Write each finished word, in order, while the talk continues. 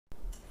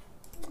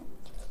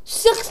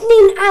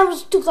16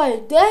 hours to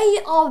go. They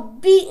are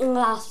beating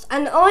us,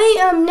 and I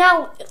am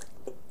now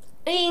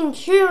eating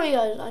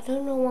Cheerios. I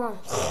don't know why.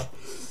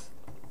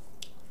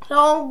 So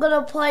I'm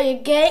gonna play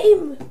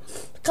a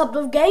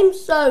couple of games,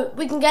 so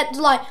we can get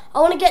to I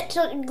want to get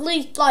to at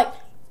least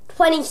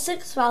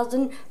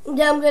 26,000. And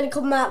then I'm gonna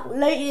come out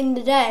later in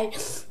the day,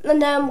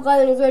 and then I'm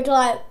gonna go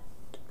to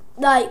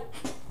like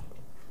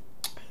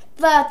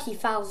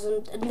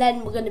 30,000, and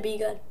then we're gonna be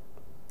good.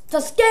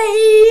 First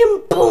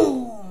game,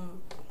 boom.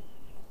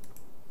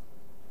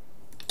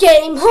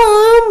 Game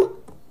home,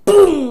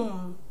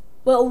 boom.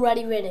 We're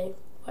already winning.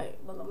 Wait,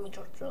 well, let me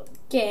just drop.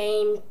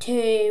 Game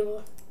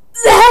 2.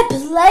 They're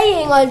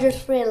playing, I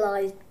just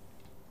realised.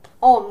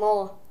 Oh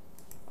no.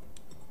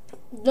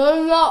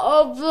 Donut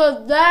of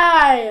the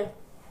day.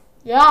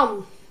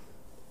 Yum.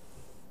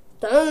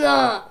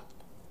 Donut.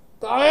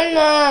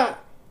 Donut.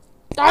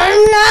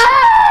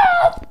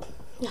 Donut.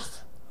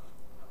 Yes.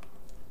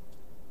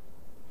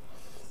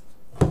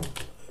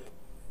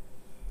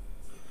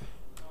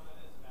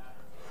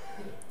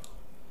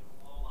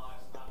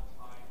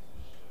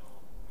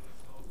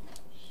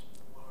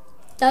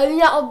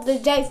 Donut of the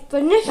day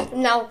finished.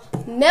 Now,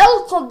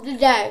 milk of the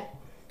day.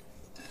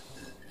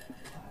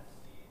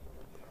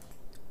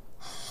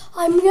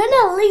 I'm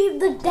gonna leave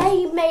the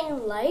day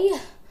mainly.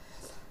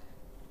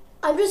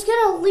 I'm just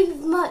gonna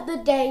leave the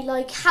day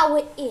like how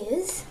it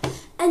is,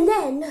 and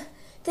then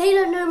they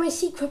don't know my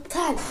secret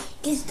plan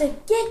is to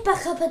get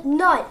back up at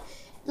night,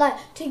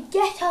 to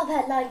get up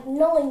at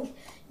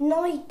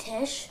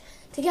 9-ish,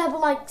 to get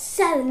up at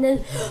 7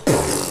 and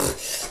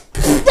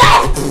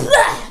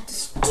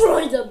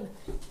destroy them.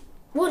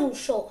 One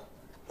shot,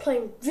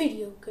 playing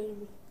video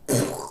games.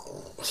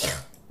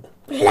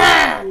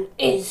 Plan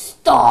is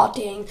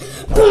starting.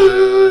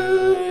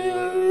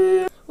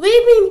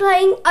 We've been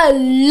playing a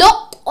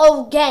lot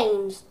of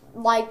games.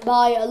 By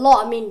a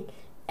lot, I mean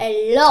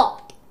a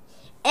lot.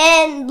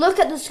 And look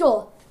at the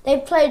score. They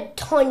played a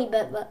tiny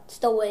bit, but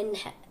still in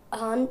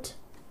hunt.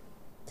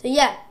 So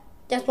yeah,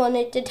 just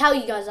wanted to tell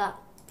you guys that.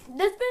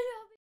 This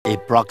video.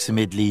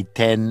 Approximately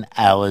 10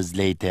 hours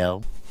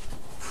later.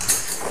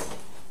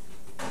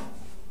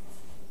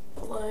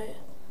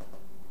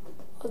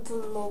 I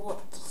don't know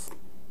what.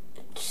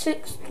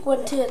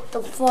 6:20 at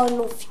the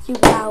final few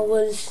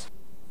hours.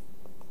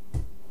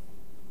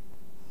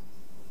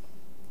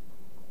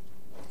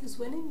 Who's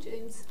winning,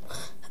 James?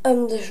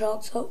 The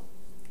Sharks up.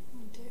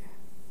 Oh dear.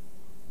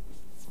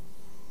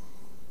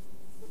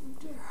 Oh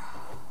dear.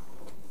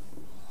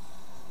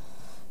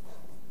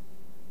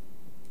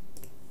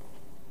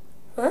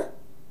 Huh?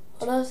 What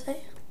did I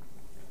say?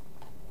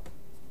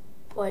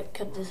 Wait,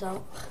 cut this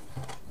out.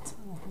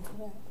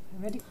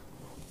 Ready?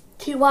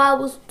 2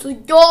 hours to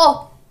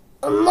go.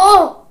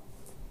 No.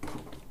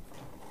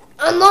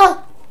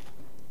 No.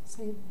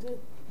 So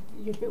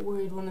you're a bit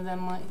worried one of them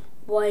might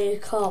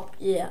Wake up,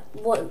 yeah.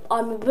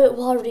 I'm a bit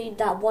worried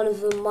that one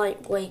of them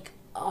might wake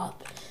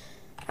up,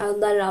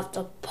 and then I have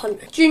to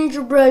punch.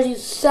 Gingerbread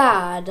is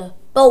sad,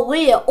 but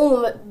we are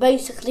almost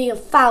basically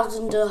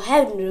 1,000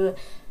 ahead.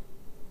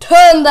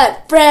 Turn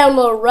that frown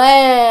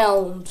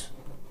around.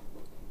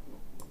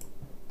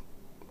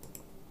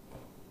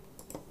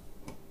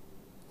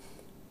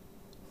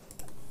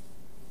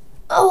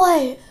 Oh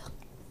wait,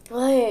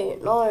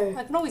 no.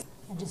 I can always.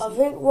 I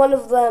think one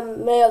of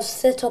them may have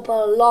set up an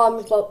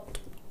alarm clock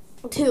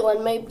too,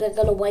 and maybe they're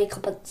gonna wake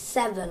up at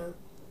 7.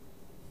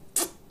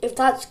 If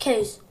that's the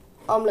case,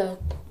 I'm gonna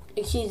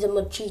accuse them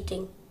of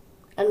cheating,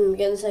 and I'm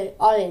gonna say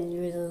I didn't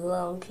use an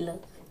alarm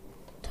clock.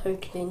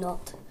 Totally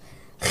not.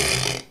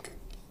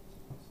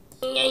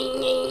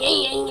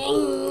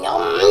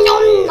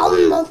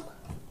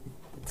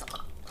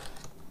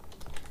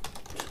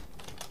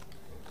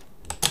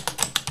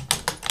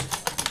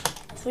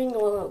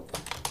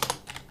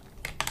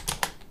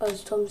 I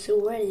think Tom's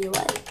already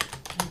awake.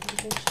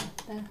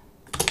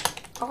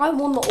 I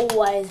want to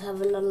always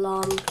have an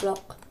alarm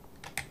clock.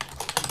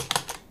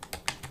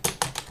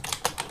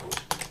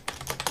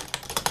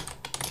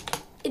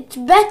 It's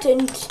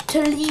better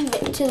to leave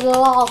it to the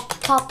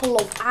last couple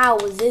of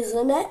hours,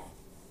 isn't it?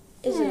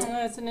 Isn't it?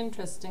 It's an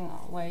interesting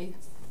way.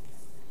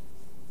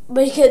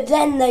 Because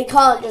then they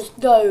can't just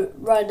go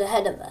right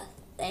ahead of us.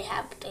 They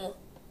have to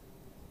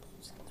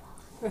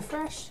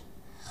refresh.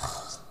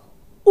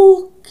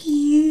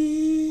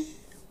 Okay.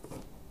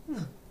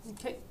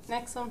 Okay,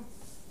 next one.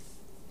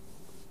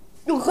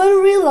 You're going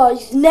to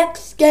realise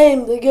next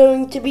game they're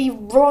going to be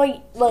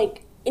right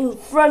in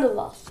front of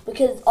us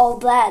because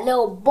of that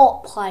little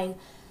bot playing.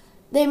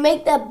 They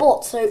make their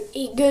bot so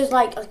it goes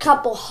a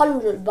couple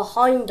hundred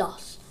behind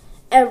us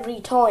every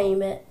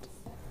time.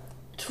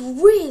 It's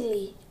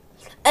really...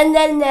 And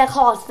then their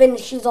car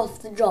finishes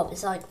off the job.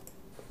 It's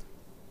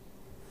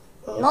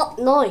not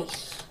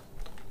nice.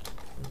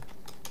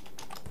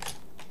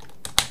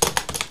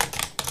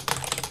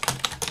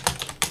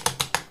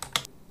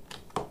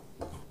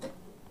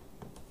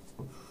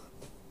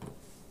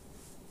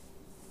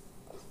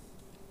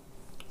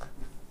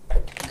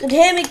 You can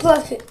hear me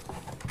clicking.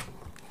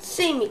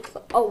 See me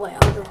click. Oh wait,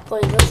 I'm just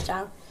putting this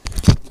down.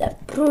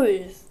 That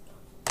proves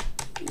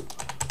you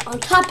I'm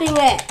tapping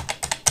it.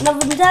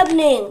 Nothing's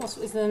happening.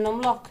 Is there a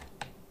numlock?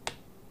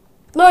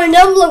 No,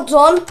 numlock's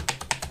on.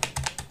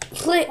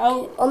 Click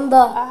on the...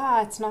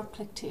 Ah, it's not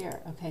clicked here.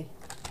 Okay.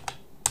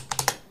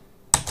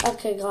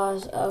 Okay,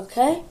 guys.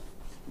 Okay.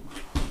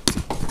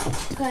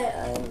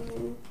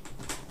 Okay,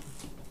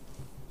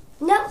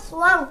 next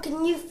round,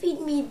 can you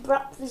feed me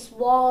breakfast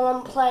while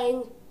I'm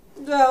playing?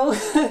 No.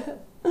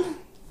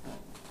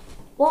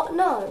 What?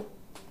 No.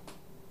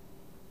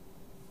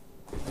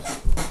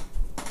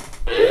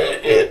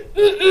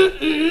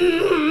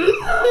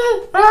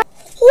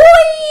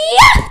 Oh,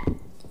 yeah!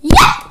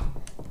 Yeah!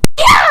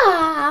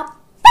 Yeah!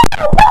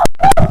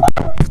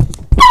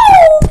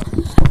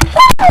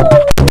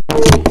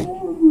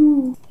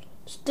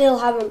 Still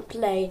haven't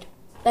played.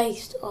 They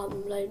still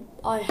haven't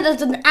played.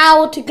 There's an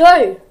hour to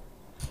go.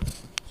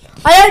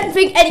 I don't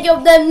think any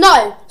of them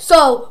know,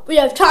 so we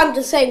have time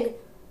to sing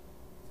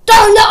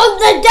Donut of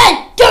the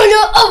Day!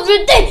 Donut of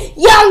the Day!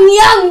 Yum,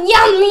 yum,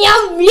 yum,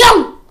 yum,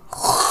 yum!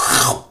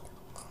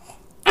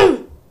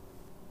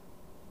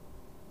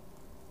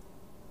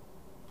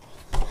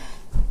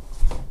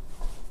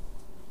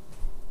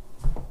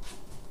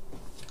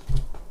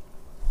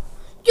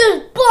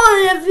 Just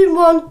bye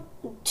everyone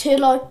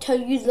until I tell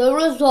you the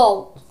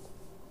results.